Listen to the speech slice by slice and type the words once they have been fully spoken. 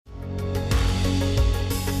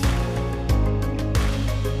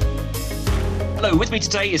Hello, with me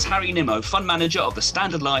today is Harry Nimmo, Fund Manager of the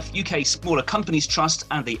Standard Life UK Smaller Companies Trust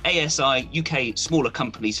and the ASI UK Smaller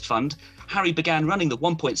Companies Fund. Harry began running the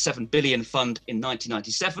 1.7 billion fund in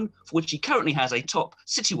 1997, for which he currently has a top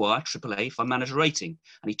Citywire AAA fund manager rating.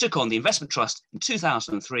 And he took on the investment trust in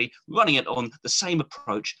 2003, running it on the same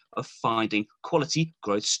approach of finding quality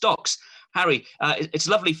growth stocks. Harry, it's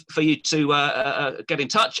lovely for you to get in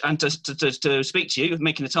touch and to speak to you,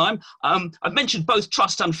 making the time. I've mentioned both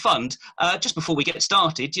trust and fund. Just before we get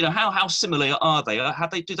started, you know, how similar are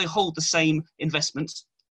they? Do they hold the same investments?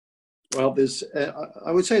 Well, there's,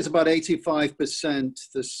 I would say it's about 85%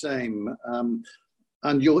 the same.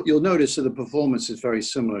 And you'll notice that the performance is very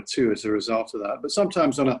similar too as a result of that. But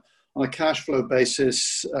sometimes on a cash flow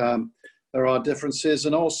basis, there are differences.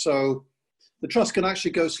 And also, the trust can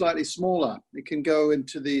actually go slightly smaller. It can go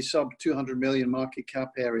into the sub 200 million market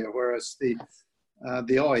cap area, whereas the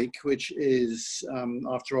OIC, which is,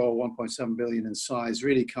 after all, 1.7 billion in size,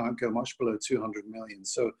 really can't go much below 200 million.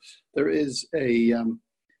 So there is a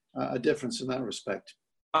difference in that respect.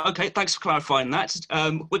 Okay, thanks for clarifying that.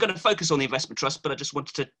 We're going to focus on the investment trust, but I just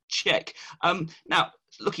wanted to check. Now,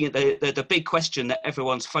 looking at the big question that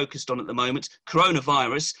everyone's focused on at the moment,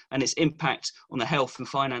 coronavirus and its impact on the health and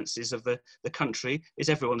finances of the country is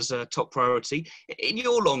everyone's top priority. In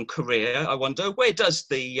your long career, I wonder, where does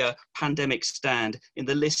the pandemic stand in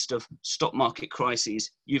the list of stock market crises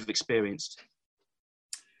you've experienced?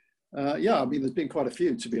 Yeah, I mean, there's been quite a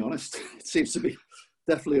few, to be honest. It seems to be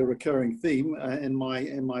definitely a recurring theme in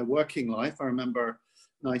my working life. I remember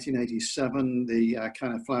 1987, the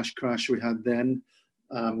kind of flash crash we had then.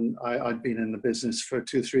 I'd been in the business for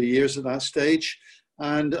 2-3 years at that stage,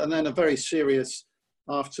 and then a very serious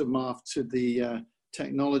aftermath to the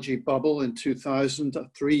technology bubble in 2000, a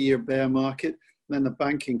 3-year bear market, then the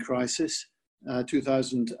banking crisis,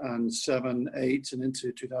 2007, 8, and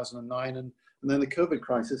into 2009, and then the COVID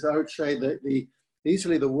crisis. I would say that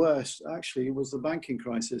easily the worst actually was the banking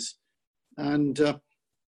crisis. And the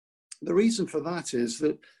reason for that is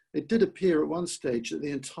that it did appear at one stage that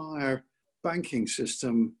the entire banking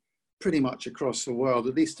system pretty much across the world,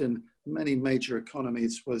 at least in many major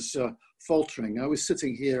economies, was faltering. I was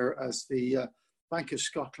sitting here as the Bank of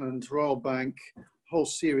Scotland, Royal Bank, a whole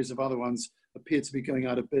series of other ones appeared to be going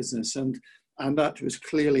out of business. And that was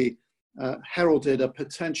clearly heralded a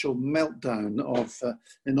potential meltdown of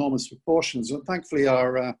enormous proportions. And thankfully,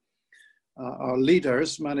 our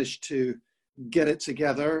leaders managed to get it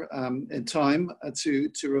together in time to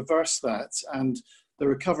reverse that. And the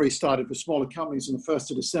recovery started for smaller companies on the 1st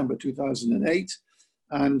of December 2008,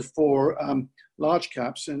 and for large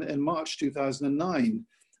caps in March 2009.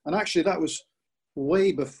 And actually, that was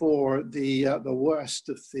way before the worst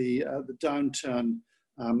of the downturn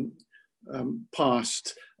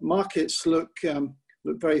past. Markets look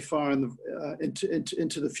very far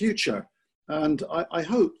into the future, and I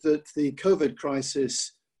hope that the COVID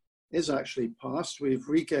crisis is actually past. We've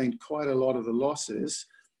regained quite a lot of the losses.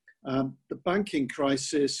 The banking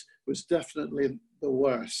crisis was definitely the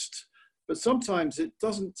worst, but sometimes it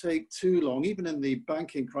doesn't take too long. Even in the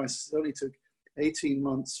banking crisis, it only took 18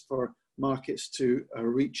 months for markets to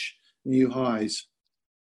reach new highs.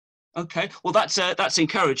 Okay, well, that's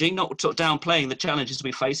encouraging, not sort of downplaying the challenges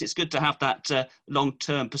we face. It's good to have that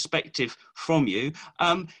long-term perspective from you.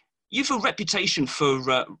 You've a reputation for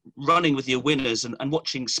running with your winners and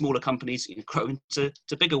watching smaller companies grow into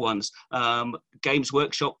bigger ones. Games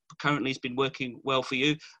Workshop currently has been working well for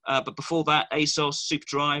you, but before that, ASOS,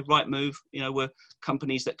 Superdry, Rightmove, were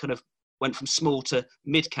companies that kind of went from small to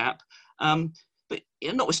mid-cap. But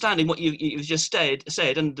notwithstanding what you've just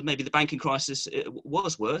said, and maybe the banking crisis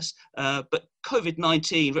was worse, but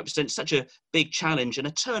COVID-19 represents such a big challenge and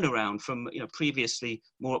a turnaround from previously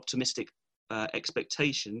more optimistic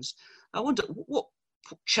expectations. I wonder what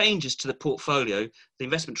changes to the portfolio, the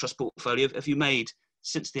investment trust portfolio, have you made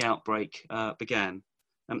since the outbreak began?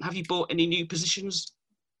 Have you bought any new positions?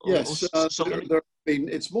 Yes,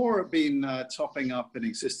 it's more been topping up in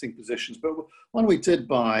existing positions. But one we did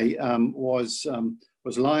buy was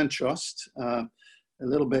Lion Trust, a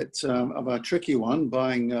little bit of a tricky one,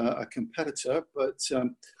 buying a competitor, but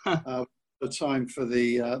the time for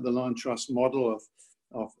the Lion Trust model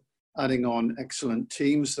of adding on excellent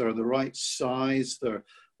teams. They're the right size. They're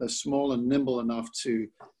small and nimble enough to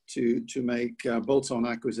make bolt-on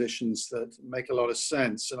acquisitions that make a lot of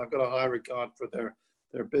sense. And I've got a high regard for their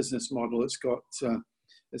business model. It's got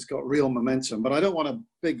real momentum, but I don't want to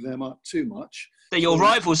big them up too much. They're your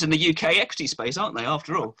rivals in the UK equity space, aren't they?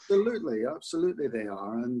 After all, absolutely they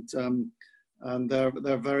are, and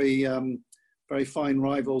they're very very fine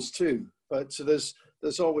rivals too. But there's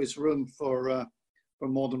always room for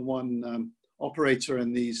more than one operator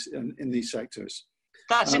in these sectors.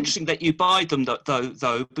 That's interesting that you buy them,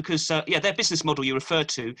 though, because their business model you refer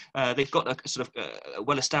to, they've got a sort of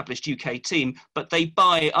well-established UK team, but they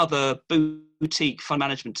buy other boutique fund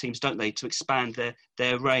management teams, don't they, to expand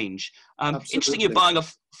their range. Interesting, you're buying a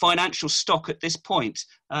financial stock at this point.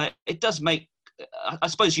 It does make, I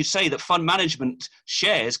suppose you'd say that fund management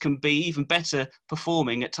shares can be even better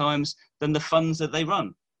performing at times than the funds that they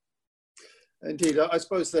run. Indeed, I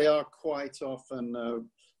suppose they are quite often.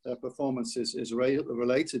 Their performance is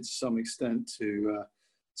related to some extent to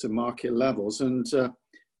market levels, and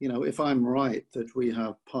if I'm right that we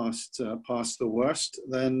have passed the worst,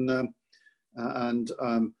 then and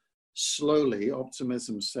slowly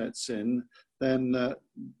optimism sets in. Then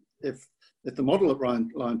if the model at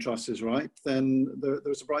Lion Trust is right, then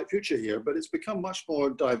there's a bright future here. But it's become much more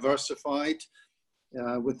diversified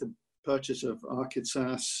with the purchase of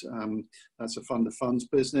Architas. That's a fund of funds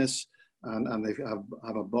business. And they have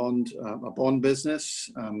a bond business,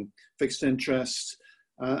 fixed interest,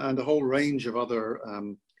 and a whole range of other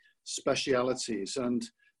specialities. And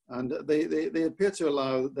they appear to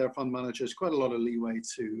allow their fund managers quite a lot of leeway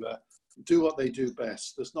to do what they do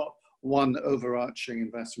best. There's not one overarching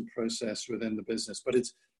investment process within the business, but it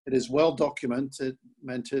is well documented,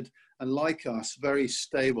 and like us, very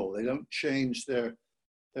stable. They don't change their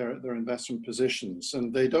investment positions,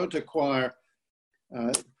 and they don't acquire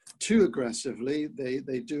too aggressively.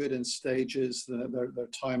 They do it in stages. Their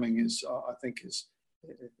timing is, I think,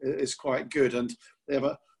 is quite good, and they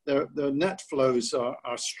have their net flows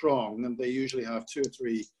are strong, and they usually have 2 or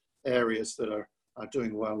 3 areas that are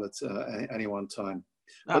doing well at any one time.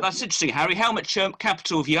 That's interesting, Harry. How much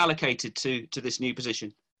capital have you allocated to this new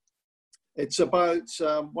position? It's about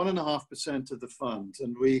 1.5% of the fund,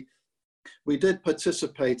 and we did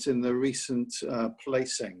participate in the recent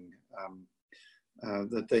placing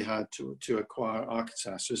that they had to acquire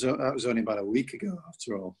Architas. That was only about a week ago,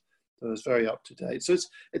 after all. So it was very up to date. So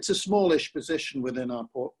it's a smallish position within our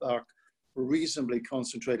reasonably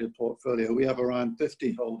concentrated portfolio. We have around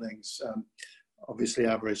 50 holdings, obviously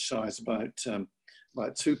average size about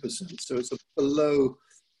 2%. So it's a below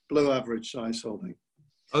average size holding.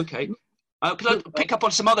 Okay. Could I pick up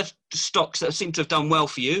on some other stocks that seem to have done well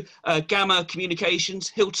for you? Gamma Communications,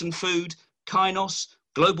 Hilton Food, Kainos,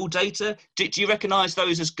 Global Data. Do you recognise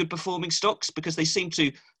those as good performing stocks? Because they seem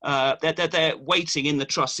to, their weighting in the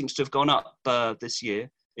trust seems to have gone up this year.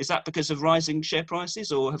 Is that because of rising share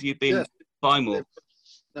prices, or have you been buying more?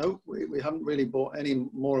 No, we haven't really bought any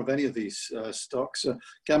more of any of these stocks.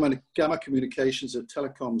 Gamma Communications, a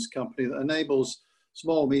telecoms company that enables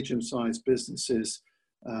small, medium-sized businesses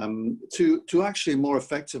to actually more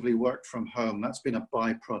effectively work from home. That's been a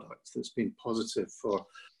byproduct that's been positive for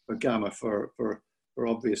Gamma for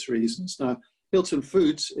obvious reasons. Now, Hilton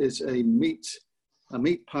Foods is a meat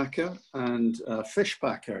packer and a fish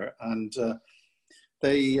packer, and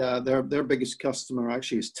their biggest customer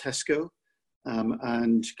actually is Tesco,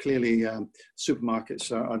 and clearly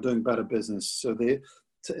supermarkets are doing better business. So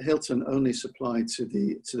Hilton only supply to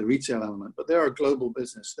the retail element, but they're a global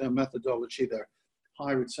business. Their methodology, their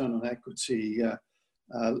high return on equity,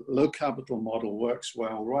 low capital model works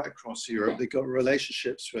well right across Europe. They've got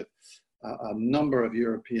relationships with a number of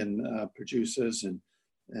European producers in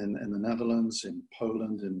the Netherlands, in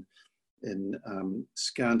Poland, in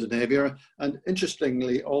Scandinavia, and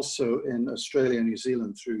interestingly also in Australia and New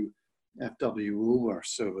Zealand through FW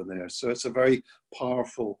Woolworths over there. So it's a very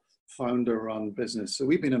powerful founder-run business. So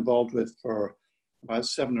we've been involved with for about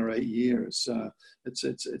 7 or 8 years.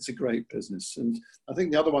 It's a great business. And I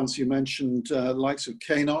think the other ones you mentioned, likes of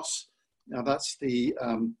Kainos. Now that's the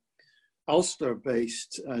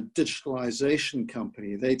Ulster-based digitalization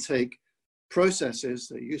company. They take processes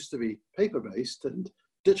that used to be paper-based and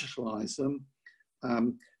digitalize them.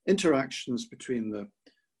 Interactions between the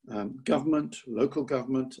government, local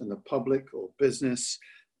government, and the public or business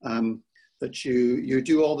that you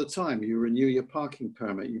do all the time. You renew your parking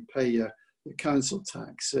permit, you pay your council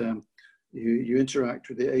tax, you interact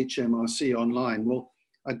with the HMRC online. Well,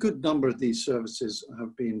 a good number of these services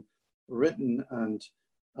have been written and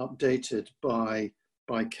updated by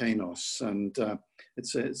Kainos, and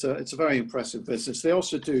it's a very impressive business. They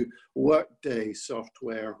also do Workday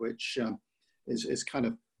software, which is kind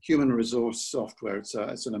of human resource software.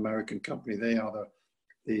 It's an American company. They are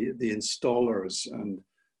the installers and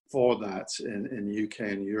for that in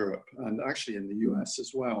UK and Europe, and actually in the US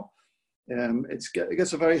as well. It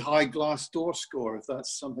gets a very high Glassdoor score, if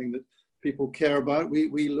that's something that people care about.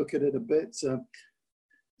 We look at it a bit.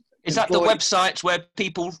 Is that the website where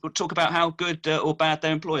people talk about how good or bad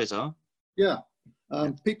their employers are? Yeah.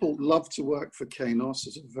 People love to work for Kainos.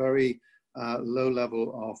 It's a very low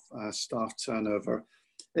level of staff turnover.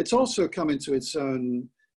 It's also come into its own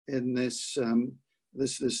in this.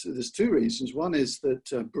 There's two reasons. One is that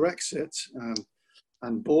Brexit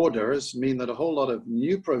and borders mean that a whole lot of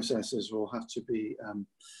new processes will have to be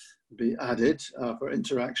added for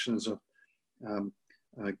interactions of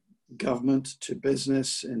government to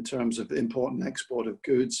business in terms of import and export of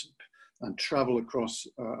goods and travel across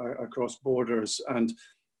borders, and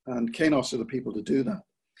Kainos are the people to do that.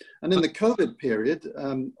 And in the COVID period,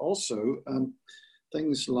 also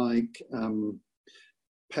things like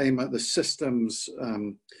payment, the systems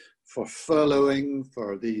for furloughing,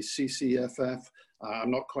 for the CCFF.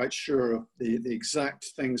 I'm not quite sure of the exact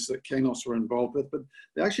things that Kainos were involved with, but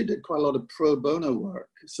they actually did quite a lot of pro bono work.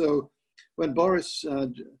 So when Boris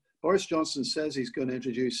Johnson says he's going to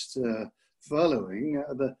introduce furloughing,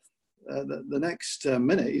 the next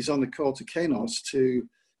minute he's on the call to Kainos to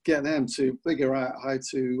get them to figure out how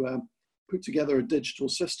to put together a digital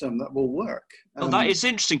system that will work. Well, that is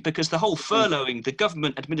interesting, because the whole furloughing, the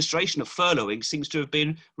government administration of furloughing seems to have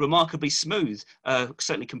been remarkably smooth,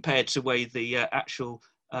 certainly compared to the way the actual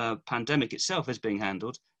pandemic itself is being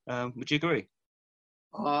handled. Would you agree?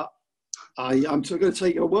 I'm still going to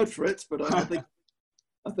take your word for it, but I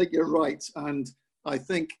think you're right. And I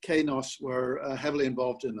think Kainos were heavily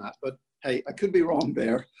involved in that. But hey, I could be wrong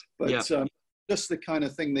there. But yeah. Just the kind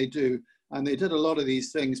of thing they do. And they did a lot of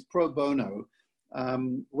these things pro bono,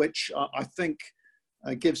 which I think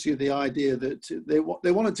gives you the idea that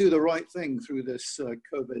they want to do the right thing through this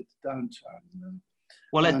COVID downturn.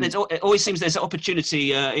 Well, it always seems there's an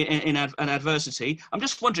opportunity in adversity. I'm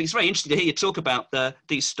just wondering, it's very interesting to hear you talk about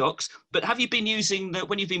these stocks, but have you been using,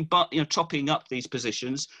 when you've been topping up these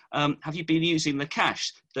positions, have you been using the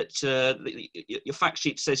cash that your fact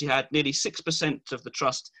sheet says you had nearly 6% of the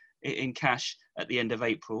trust in cash at the end of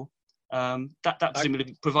April? That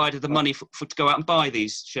presumably provided the money to go out and buy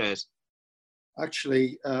these shares.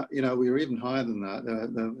 Actually, we were even higher than that.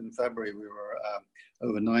 In February, we were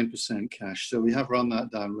over 9% cash. So we have run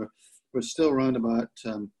that down. We're still around about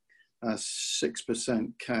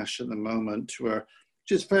 6% cash at the moment, which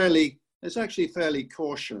is it's actually fairly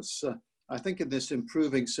cautious. I think in this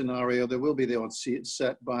improving scenario, there will be the odd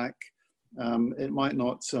setback. It might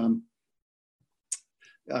not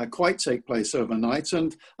quite take place overnight.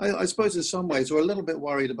 And I suppose in some ways we're a little bit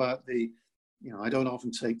worried about I don't often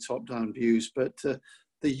take top-down views, but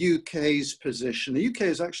the UK's position. The UK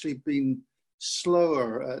has actually been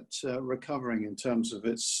slower at recovering in terms of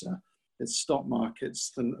its stock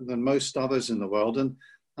markets than most others in the world. And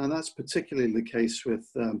that's particularly the case with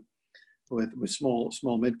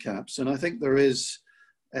small mid caps. And I think there is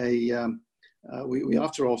we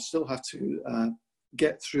after all still have to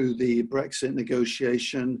get through the Brexit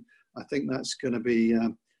negotiation. I think that's going to be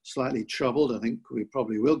slightly troubled. I think we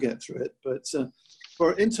probably will get through it. But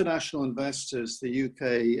for international investors, the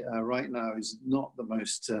UK right now is not the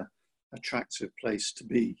most attractive place to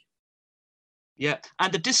be. Yeah,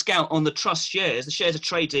 and the discount on the trust shares, the shares are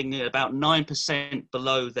trading at about 9%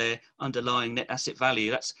 below their underlying net asset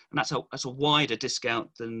value. That's a wider discount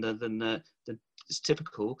than is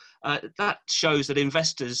typical. That shows that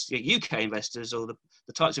investors, UK investors, or the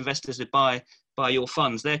types of investors that buy your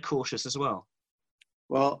funds, they're cautious as well.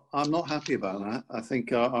 Well, I'm not happy about that. I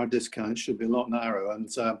think our discount should be a lot narrower, and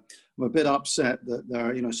I'm a bit upset that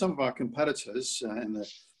there are, some of our competitors in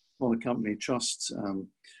the smaller company trust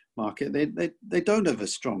market, they don't have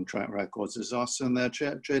as strong track records as us, and they're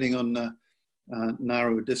trading on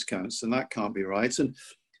narrow discounts, and that can't be right. And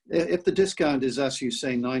if the discount is, as you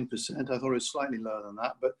say, 9%, I thought it was slightly lower than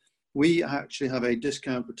that, but we actually have a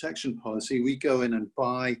discount protection policy. We go in and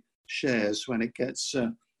buy shares when it gets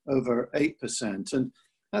over 8. And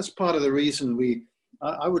that's part of the reason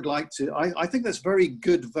I think that's very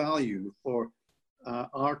good value for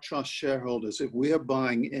our trust shareholders. If we're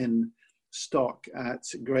buying in stock at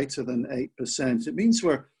greater than 8%, it means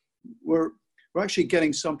we're actually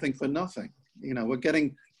getting something for nothing. We're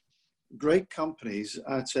getting great companies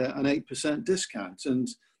at an 8% discount, and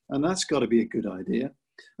that's got to be a good idea.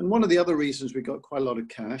 And one of the other reasons we got quite a lot of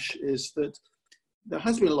cash is that there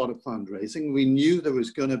has been a lot of fundraising. We knew there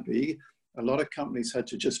was going to be. A lot of companies had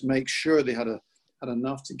to just make sure they had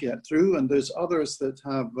enough to get through, and there's others that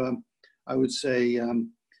have, I would say,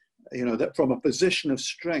 that from a position of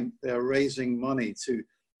strength, they're raising money to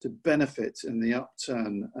benefit in the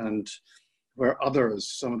upturn, and where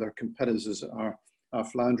some of their competitors are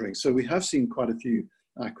floundering. So we have seen quite a few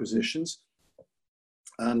acquisitions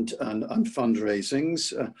and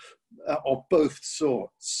fundraisings of both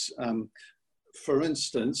sorts. For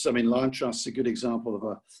instance, Lion Trust is a good example of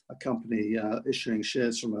a company issuing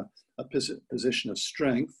shares from a position of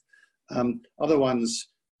strength. Other ones,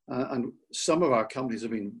 and some of our companies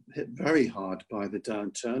have been hit very hard by the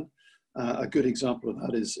downturn. A good example of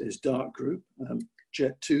that is Dart Group,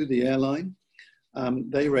 Jet2, the airline.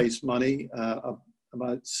 They raised money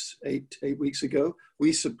about eight weeks ago.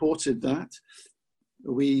 We supported that.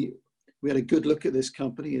 We had a good look at this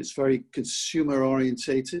company. It's very consumer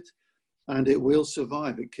orientated, and it will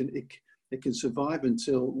survive. It can survive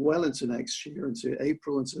until well into next year, into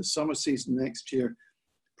April, into the summer season next year,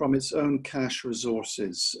 from its own cash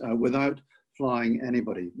resources, without flying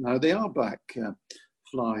anybody. Now they are back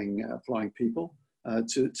flying people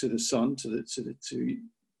to the sun, to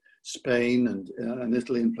Spain and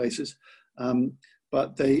Italy and places,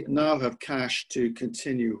 but they now have cash to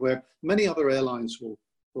continue. Where many other airlines will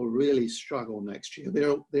really struggle next year,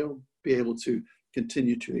 they'll be able to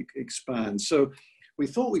continue to expand. So we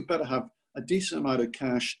thought we'd better have a decent amount of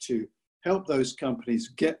cash to help those companies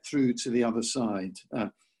get through to the other side.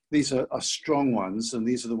 These are strong ones, and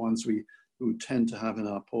these are the ones we tend to have in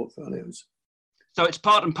our portfolios. So it's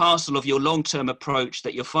part and parcel of your long-term approach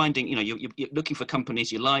that you're finding, you're looking for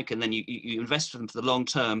companies you like, and then you invest in them for the long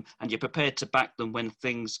term, and you're prepared to back them when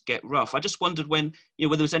things get rough. I just wondered whether there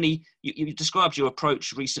was any, you described your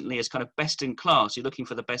approach recently as kind of best in class. You're looking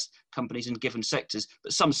for the best companies in given sectors,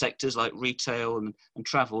 but some sectors like retail and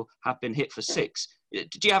travel have been hit for six. Do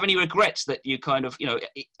you have any regrets that you kind of,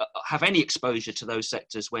 have any exposure to those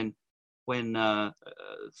sectors when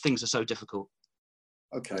things are so difficult?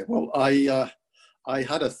 Okay, well, I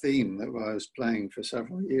had a theme that I was playing for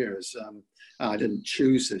several years. I didn't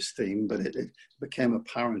choose this theme, but it became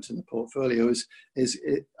apparent in the portfolio.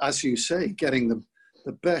 As you say, getting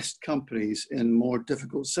the best companies in more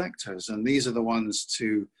difficult sectors, and these are the ones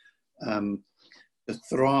to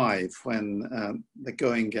thrive when the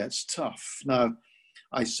going gets tough. Now,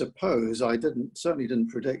 I suppose I certainly didn't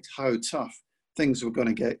predict how tough things were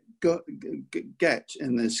going to get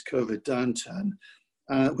in this COVID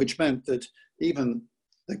downturn, which meant that even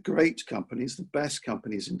the great companies, the best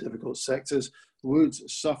companies in difficult sectors, would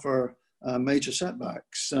suffer major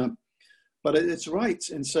setbacks. But it's right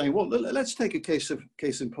in saying, well, let's take a case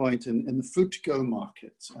in point in the food-to-go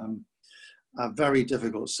market, a very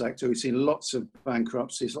difficult sector. We've seen lots of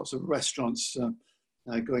bankruptcies, lots of restaurants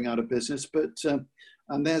going out of business.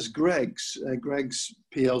 And there's Greggs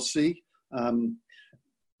PLC.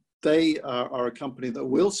 They are a company that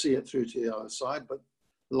will see it through to the other side, but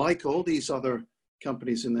like all these other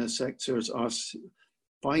companies in their sectors, are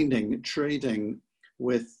finding trading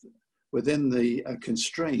within the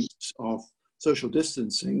constraints of social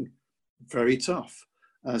distancing very tough.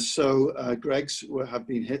 So Greggs have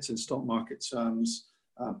been hit in stock market terms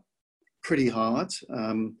pretty hard,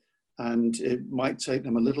 and it might take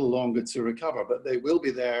them a little longer to recover, but they will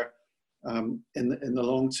be there in the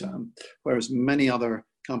long term, whereas many other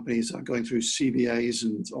companies are going through CBAs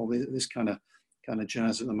and all this kind of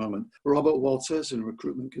jazz at the moment. Robert Walters in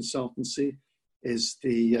recruitment consultancy is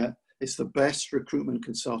the best recruitment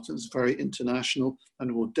consultant. It's very international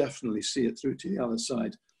and will definitely see it through to the other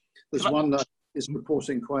side. There's one that is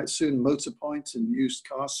reporting quite soon, Motorpoint and used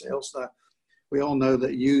car sales. That we all know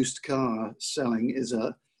that used car selling is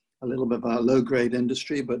a little bit of a low-grade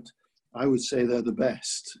industry, but I would say they're the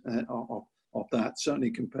best of that,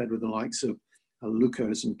 certainly compared with the likes of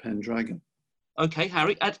Lucas and Pendragon. Okay,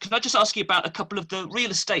 Harry, can I just ask you about a couple of the real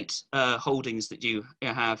estate holdings that you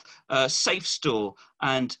have? Safe Store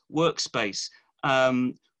and Workspace.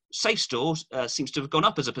 Safe Store seems to have gone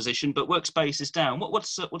up as a position, but Workspace is down.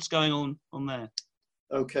 What's going on there?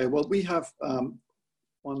 Okay, well, we have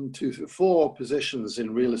 4 positions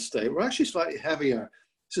in real estate. We're actually slightly heavier.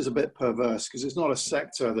 This is a bit perverse because it's not a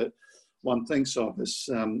sector that one thinks of as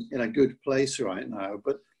in a good place right now,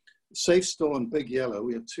 but Safe Store and Big Yellow,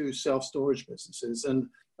 we have 2 self-storage businesses, and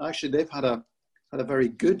actually they've had a very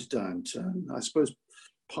good downturn. I suppose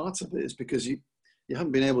part of it is because you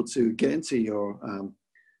haven't been able to get into your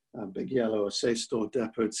Big Yellow or Safe Store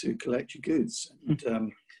depot to collect your goods.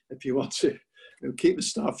 And if you want to keep the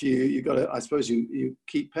stuff, you got to, I suppose you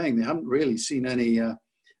keep paying. They haven't really seen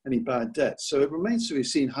any bad debt. So it remains to be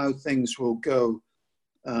seen how things will go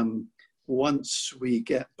once we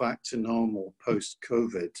get back to normal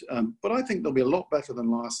post-COVID. But I think they'll be a lot better than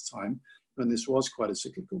last time when this was quite a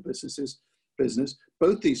cyclical business.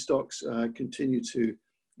 Both these stocks continue to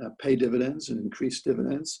pay dividends and increase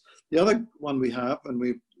dividends. The other one we have, and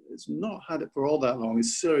it's not had it for all that long,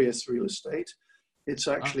 is Sirius Real Estate. It's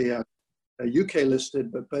actually a UK listed,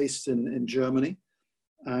 but based in Germany.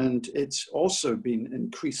 And it's also been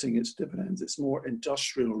increasing its dividends. It's more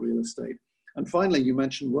industrial real estate. And finally, you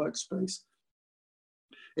mentioned Workspace.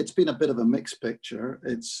 it's been a bit of a mixed picture.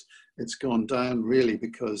 It's gone down really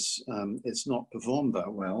because it's not performed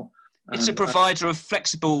that well. It's a provider of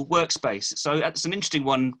flexible workspace. So that's an interesting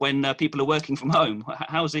one when people are working from home.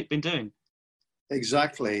 How's it been doing?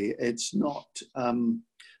 Exactly. It's not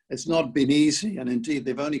been easy. And indeed,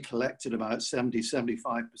 they've only collected about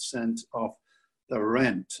 75% of the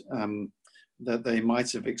rent that they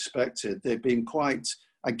might have expected. They've been quite,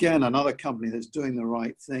 again, another company that's doing the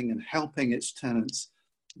right thing and helping its tenants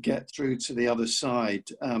get through to the other side.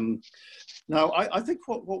 Now, I think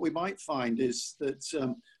what we might find is that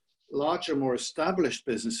larger, more established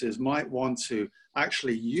businesses might want to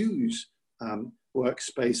actually use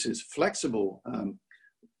workspaces, flexible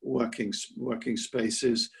working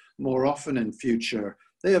spaces more often in future.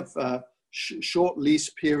 They have short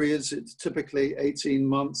lease periods. It's typically 18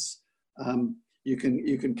 months. You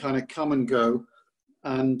can kind of come and go,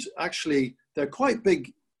 and actually they're quite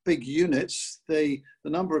big units. The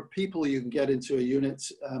number of people you can get into a unit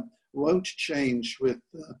won't change with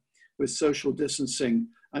social distancing,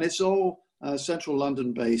 and it's all central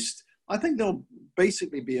London based. I think they'll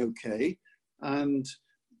basically be okay, and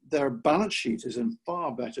their balance sheet is in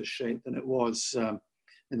far better shape than it was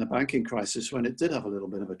in the banking crisis, when it did have a little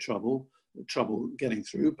bit of a trouble getting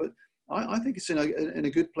through. But I think it's in a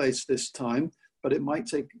good place this time, but it might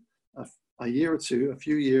take a year or two, a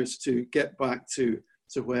few years to get back to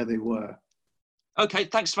where they were. Okay,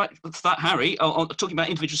 thanks for that, Harry. On talking about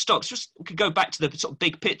individual stocks, just we could go back to the sort of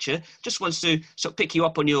big picture. Just wants to sort of pick you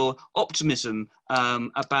up on your optimism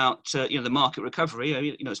about the market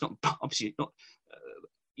recovery. It's not obviously not.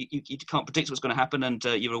 You can't predict what's going to happen, and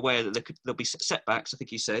you're aware that there'll be setbacks, I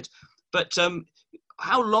think you said. But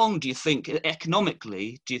how long do you think,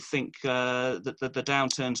 economically, that the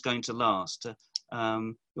downturn's going to last?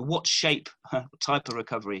 What shape, type of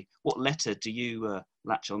recovery, what letter do you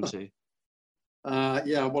latch onto?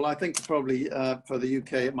 Well, I think probably for the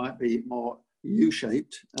UK it might be more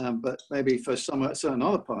U-shaped, but maybe for certain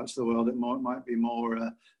other parts of the world it might be more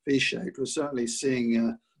V-shaped. We're certainly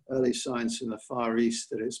seeing early signs in the Far East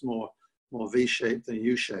that it's more V-shaped than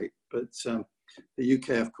U-shaped. But the UK,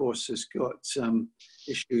 of course, has got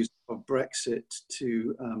issues of Brexit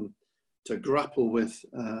to grapple with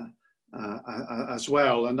as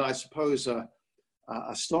well. And I suppose a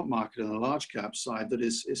stock market on the large cap side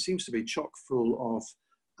it seems to be chock full of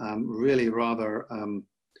really rather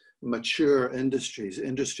mature industries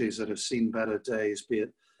that have seen better days, be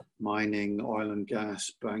it mining, oil and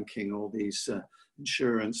gas, banking, all these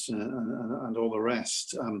insurance and all the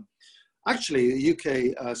rest. Actually, the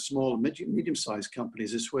UK small and medium-sized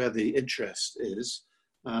companies is where the interest is.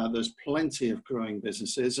 There's plenty of growing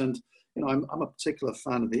businesses, and I'm a particular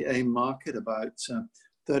fan of the AIM market. About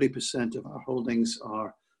 30% of our holdings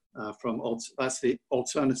are that's the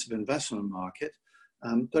alternative investment market.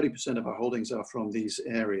 30% of our holdings are from these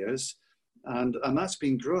areas, and that's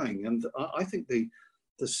been growing. And I think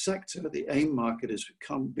the sector, the AIM market, has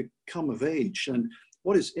become of age. And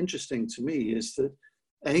what is interesting to me is that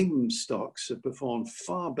AIM stocks have performed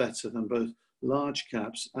far better than both large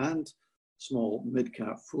caps and small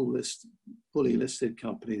mid-cap fully listed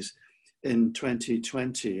companies in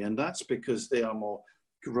 2020. And that's because they are more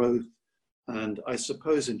growth and, I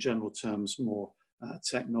suppose in general terms, more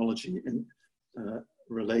technology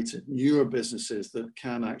related, newer businesses that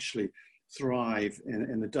can actually thrive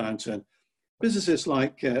in the downturn. Businesses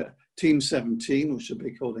like Team 17, which is a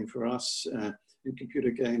big holding for us in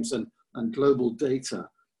computer games, and Global Data,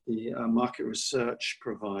 the market research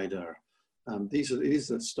provider. These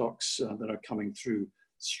are stocks that are coming through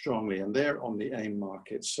strongly, and they're on the AIM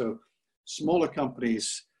market. So smaller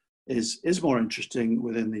companies is more interesting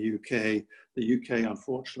within the UK. The UK,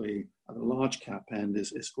 unfortunately, at the large cap end,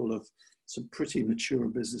 is full of some pretty mature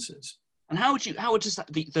businesses. And how does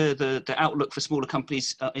the outlook for smaller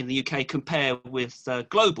companies in the UK compare with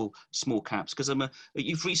global small caps? Because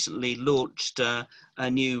you've recently launched a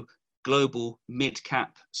new global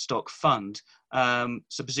mid-cap stock fund.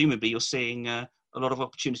 So presumably you're seeing a lot of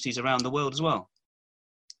opportunities around the world as well.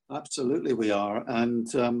 Absolutely, we are, and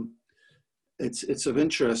it's of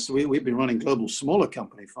interest. We've been running global smaller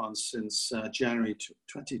company funds since January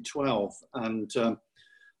 2012, and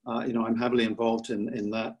I'm heavily involved in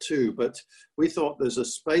that too. But we thought there's a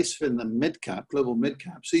space in the mid-cap, global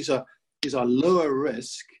mid-caps. These are lower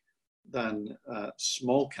risk than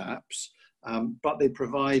small caps, but they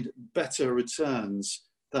provide better returns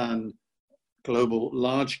than global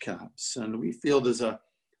large caps. And we feel there's a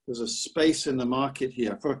space in the market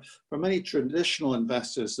here for many traditional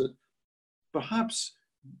investors that perhaps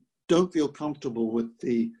don't feel comfortable with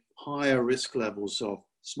the higher risk levels of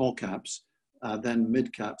small caps. Then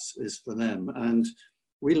mid caps is for them. And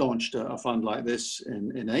we launched a fund like this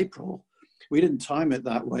in April. We didn't time it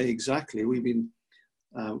that way exactly. We've been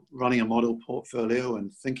running a model portfolio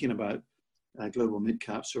and thinking about global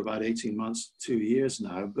mid-caps for about 18 months, 2 years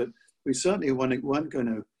now, but we certainly weren't going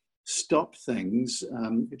to stop things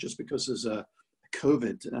just because there's a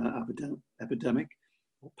COVID epidemic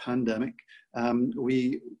or pandemic.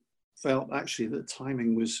 We felt actually that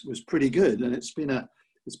timing was pretty good, and it's been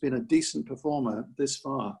a decent performer this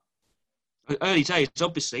far. Early days,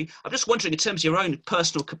 obviously. I'm just wondering, in terms of your own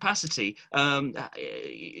personal capacity,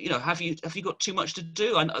 you know, have you got too much to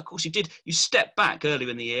do? And of course, you stepped back earlier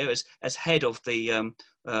in the year as head of the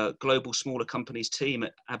global smaller companies team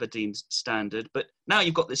at Aberdeen Standard, but now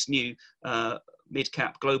you've got this new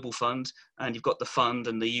mid-cap global fund, and you've got the fund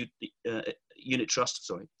and the unit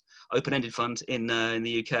trust, open-ended fund in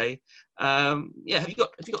the UK. Yeah, have you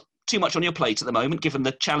got too much on your plate at the moment, given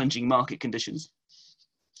the challenging market conditions?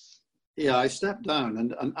 Yeah, I stepped down,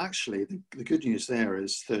 and actually the good news there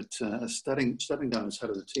is that stepping down as head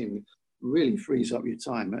of the team really frees up your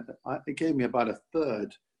time. It gave me about a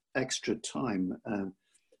third extra time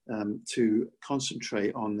to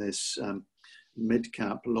concentrate on this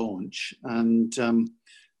mid-cap launch. And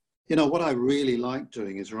you know, what I really like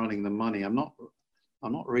doing is running the money. I'm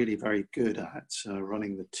not really very good at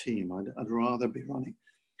running the team. I'd rather be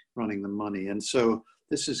running the money. And so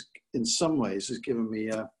this is, in some ways, has given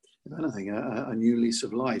me if anything, a new lease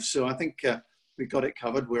of life. So I think we got it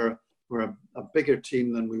covered. We're a bigger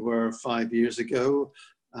team than we were 5 years ago,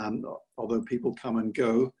 although people come and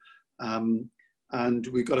go. And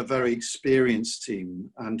we've got a very experienced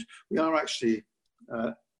team. And we are actually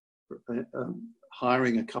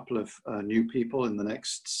hiring a couple of new people in the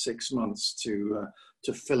next 6 months to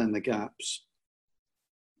fill in the gaps.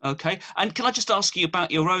 Okay, and can I just ask you about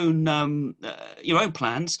your own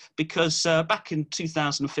plans? Because back in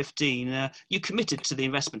 2015, you committed to the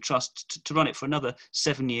investment trust to run it for another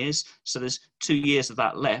 7 years. So there's 2 years of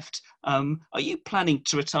that left. Are you planning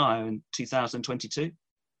to retire in 2022?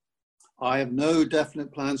 I have no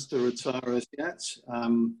definite plans to retire as yet.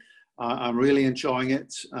 I'm really enjoying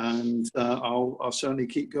it, and I'll certainly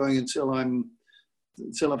keep going until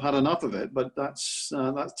I've had enough of it. But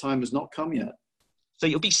that time has not come yet. So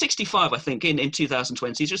you'll be 65, I think, in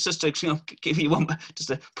 2020. Just to give you one, just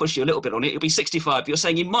to push you a little bit on it, you'll be 65. You're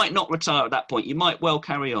saying you might not retire at that point. You might well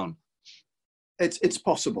carry on. It's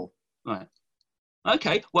possible. Right.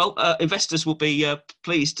 Okay. Well, investors will be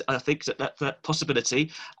pleased, I think, at that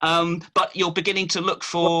possibility. But you're beginning to look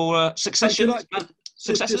for successors.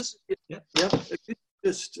 Yeah.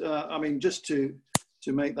 Just to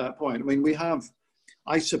make that point. I mean, we have,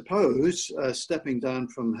 I suppose, stepping down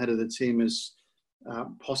from head of the team is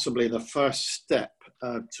possibly the first step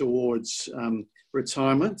towards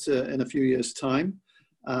retirement in a few years' time.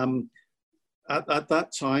 At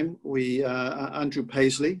that time, Andrew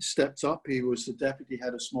Paisley stepped up. He was the deputy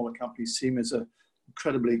head of smaller companies team, as an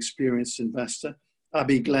incredibly experienced investor.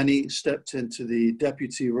 Abby Glennie stepped into the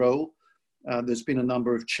deputy role. There's been a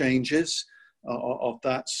number of changes of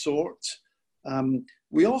that sort.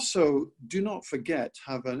 We also, do not forget,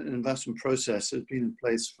 have an investment process that's been in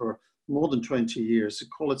place for more than 20 years, a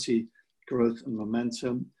quality, growth and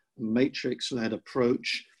momentum, matrix-led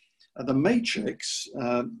approach. The matrix,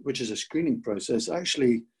 which is a screening process,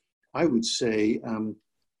 actually, I would say,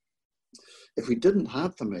 if we didn't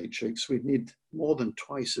have the matrix, we'd need more than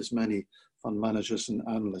twice as many fund managers and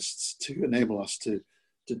analysts to enable us to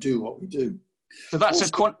do what we do. So that's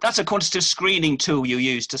a quantitative screening tool you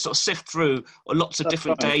use to sort of sift through lots of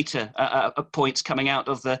different data points coming out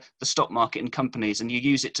of the stock market and companies, and you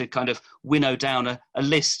use it to kind of winnow down a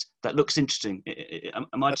list that looks interesting.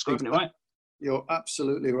 Am I describing it right? You're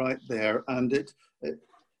absolutely right there, and it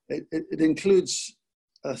includes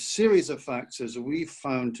a series of factors we've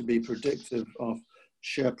found to be predictive of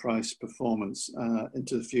share price performance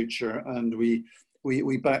into the future, and we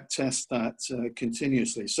back test that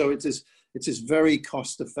continuously. So it is very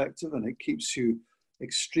cost effective, and it keeps you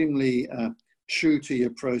extremely true to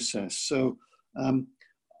your process. So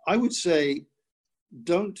I would say,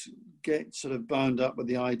 don't get sort of bound up with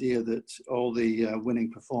the idea that all the winning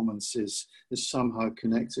performance is somehow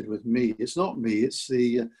connected with me. It's not me, it's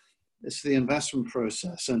the investment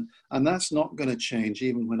process, and that's not going to change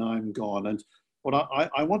even when I'm gone. And what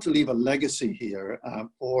I want to leave a legacy here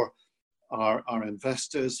for our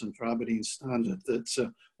investors and for Aberdeen Standard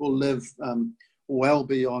that will live well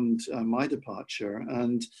beyond my departure.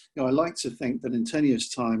 And I like to think that in 10 years'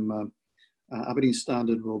 time, Aberdeen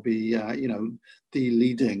Standard will be, the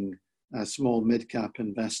leading small mid-cap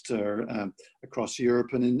investor across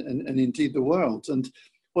Europe and indeed the world. And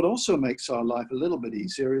what also makes our life a little bit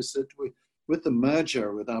easier is that with the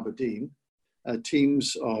merger with Aberdeen,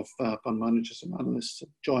 teams of fund managers and analysts have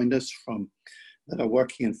joined us that are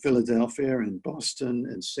working in Philadelphia, in Boston,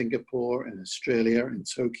 in Singapore, in Australia, in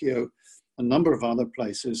Tokyo, a number of other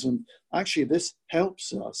places. And actually this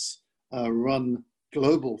helps us run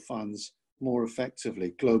global funds more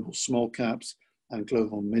effectively, global small caps and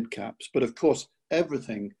global mid caps. But of course,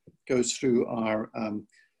 everything goes through our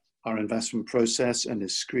investment process and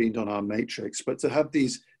is screened on our matrix. But to have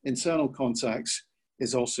these internal contacts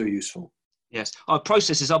is also useful. Yes, our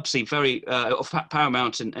process is obviously very of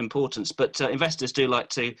paramount importance, but investors do like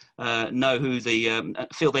to know who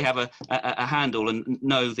feel they have a handle and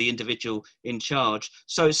know the individual in charge.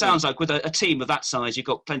 So it sounds like with a team of that size, you've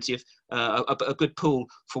got plenty of a good pool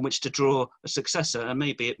from which to draw a successor, and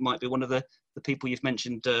maybe it might be one of the people you've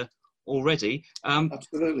mentioned already.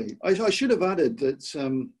 Absolutely. I should have added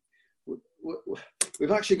that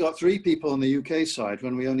we've actually got 3 people on the UK side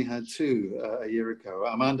when we only had 2 a year ago.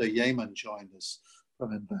 Amanda Yeaman joined us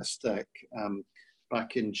from Investec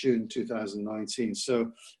back in June 2019.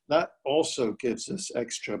 So that also gives us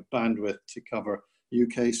extra bandwidth to cover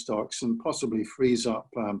UK stocks and possibly frees up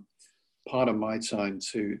part of my time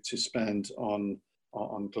to spend on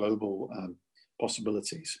global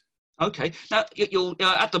possibilities. Okay. Now,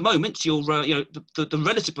 at the moment, the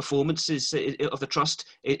relative performance of the trust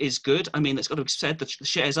is good. I mean, it's got to be said that the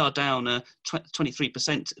shares are down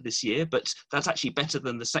 23% this year, but that's actually better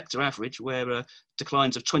than the sector average, where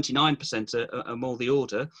declines of 29% are more the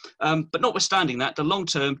order. But notwithstanding that, the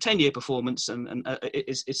long-term 10-year performance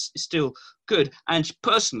is still good. And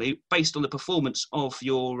personally, based on the performance of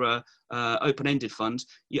your open-ended fund,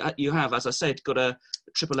 you have, as I said, got a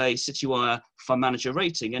AAA Citywire fund manager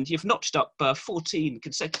rating, and you've notched up 14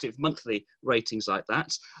 consecutive monthly ratings like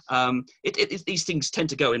that. These things tend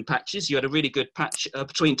to go in patches. You had a really good patch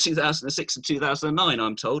between 2006 and 2009,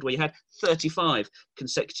 I'm told, where you had 35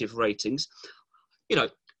 consecutive ratings. You know,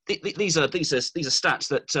 these are stats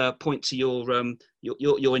that point to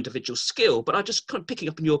your individual skill. But I'm just kind of picking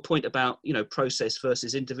up on your point about process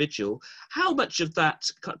versus individual. How much of that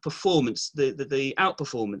kind of performance, the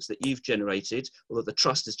outperformance that you've generated or that the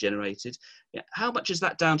trust has generated, how much is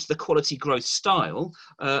that down to the quality growth style,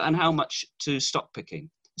 and how much to stock picking?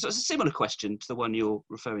 So it's a similar question to the one you're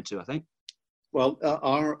referring to, I think. Well,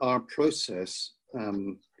 our process,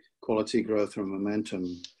 quality growth and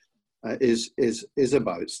momentum, is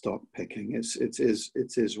about stock picking. It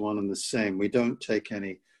is one and the same. We don't take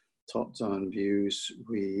any top-down views.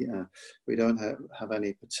 We don't have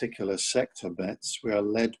any particular sector bets. We are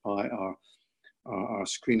led by our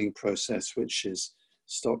screening process, which is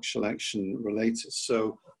stock selection related.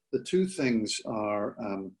 So the two things are,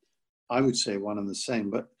 I would say, one and the same.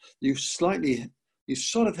 But you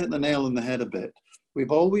sort of hit the nail on the head a bit.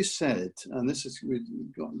 We've always said, and this is we've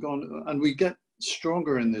gone, and we get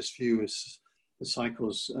stronger in this view as the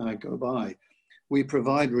cycles go by. We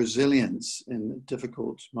provide resilience in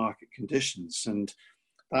difficult market conditions, and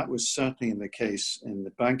that was certainly the case in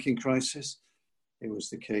the banking crisis. It was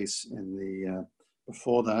the case in the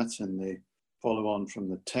before that, in the follow-on from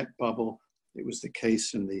the tech bubble. It was the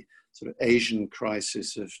case in the sort of Asian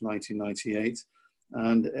crisis of 1998,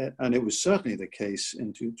 and it was certainly the case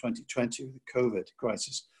in 2020 with the COVID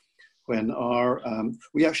crisis, when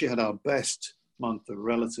we actually had our best month of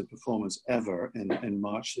relative performance ever in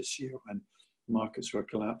March this year, when markets were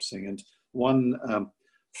collapsing. And one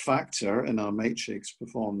factor in our matrix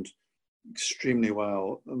performed extremely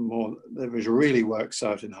well, that really works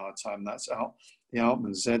out in hard time. That's the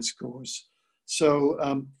Altman Z scores.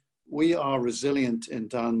 So we are resilient in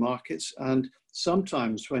down markets, and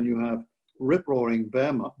sometimes when you have rip-roaring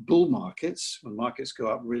bull markets, when markets go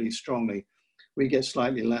up really strongly, we get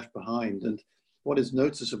slightly left behind. And what is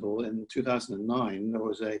noticeable, in 2009, there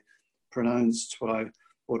was a pronounced,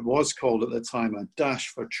 what was called at the time a dash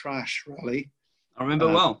for trash rally. I remember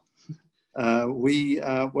well. We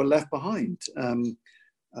were left behind.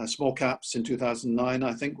 Small caps in 2009,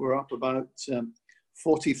 I think, were up about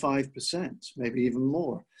 45%, maybe even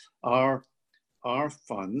more. Our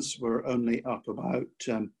funds were only up about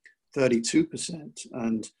 32%,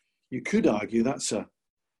 and you could argue that's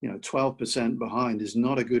 12% behind is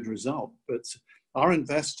not a good result. But our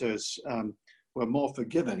investors were more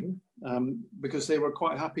forgiving because they were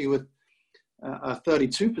quite happy with a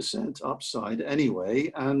 32% upside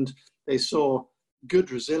anyway, and they saw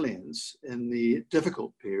good resilience in the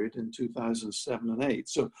difficult period in 2007 and 8.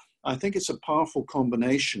 So I think it's a powerful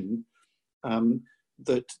combination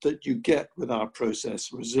that you get with our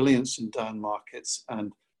process: resilience in down markets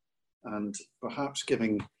and perhaps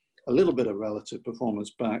giving a little bit of relative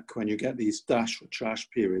performance back when you get these dash for trash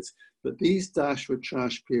periods. But these dash for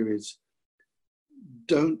trash periods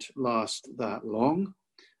don't last that long,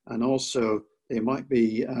 and also they might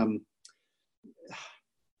be a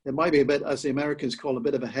bit, as the Americans call, a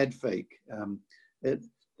bit of a head fake.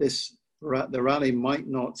 The rally might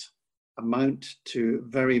not amount to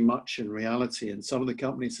very much in reality, and some of the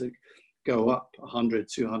companies that go up 100,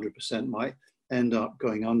 200% might end up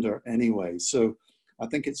going under anyway. So I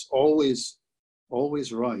think it's always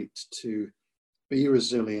right to be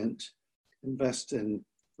resilient, invest in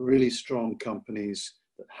really strong companies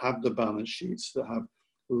that have the balance sheets, that have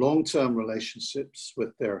long-term relationships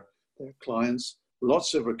with their clients,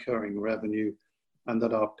 lots of recurring revenue, and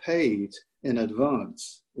that are paid in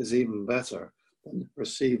advance is even better than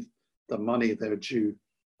receive the money they're due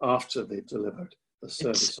after they've delivered the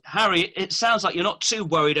service. Harry, it sounds like you're not too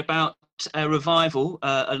worried about a revival,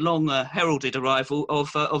 a long heralded arrival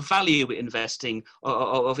of value investing,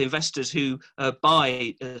 of investors who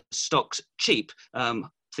buy stocks cheap,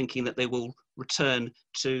 thinking that they will return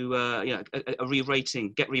to a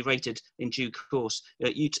re-rating, get re-rated in due course.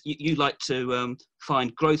 You like to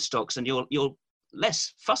find growth stocks, and you're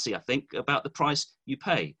less fussy, I think, about the price you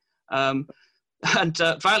pay. And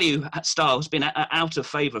value style has been out of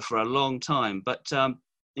favour for a long time, but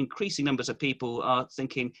increasing numbers of people are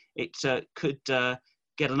thinking it could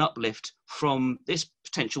get an uplift from this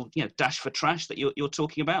potential, dash for trash that you're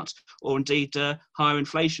talking about, or indeed higher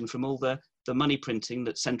inflation from all the money printing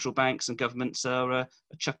that central banks and governments are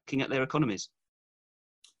chucking at their economies.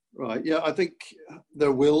 Right. Yeah, I think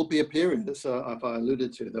there will be a period, as I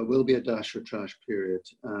alluded to, there will be a dash or trash period,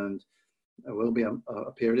 and there will be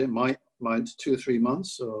a period, it might 2 or 3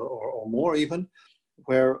 months or more even,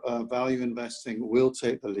 where value investing will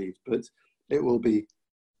take the lead, but it will be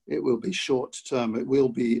short term, it will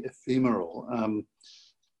be ephemeral.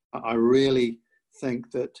 I really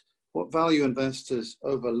think that what value investors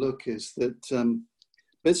overlook is that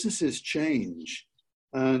businesses change,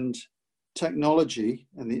 and technology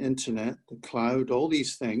and the internet, the cloud, all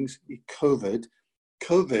these things, COVID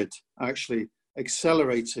actually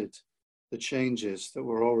accelerated the changes that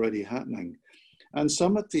were already happening. And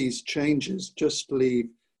some of these changes just leave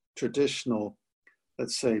traditional,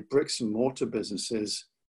 let's say, bricks and mortar businesses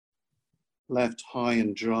left high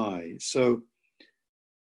and dry. So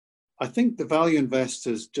I think the value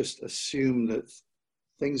investors just assume that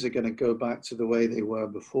things are going to go back to the way they were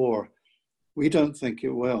before. We don't think it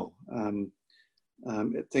will.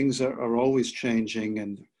 Things are always changing,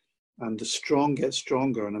 and the strong get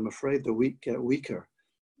stronger, and I'm afraid the weak get weaker.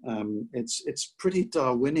 It's pretty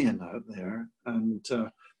Darwinian out there, and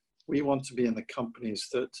we want to be in the companies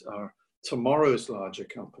that are tomorrow's larger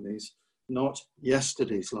companies, not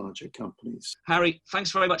yesterday's larger companies. Harry,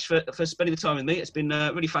 thanks very much for spending the time with me. It's been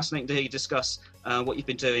really fascinating to hear you discuss what you've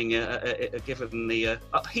been doing given the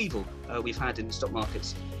upheaval we've had in the stock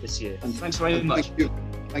markets this year. And thanks very much.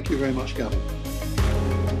 Thank you very much, Gavin.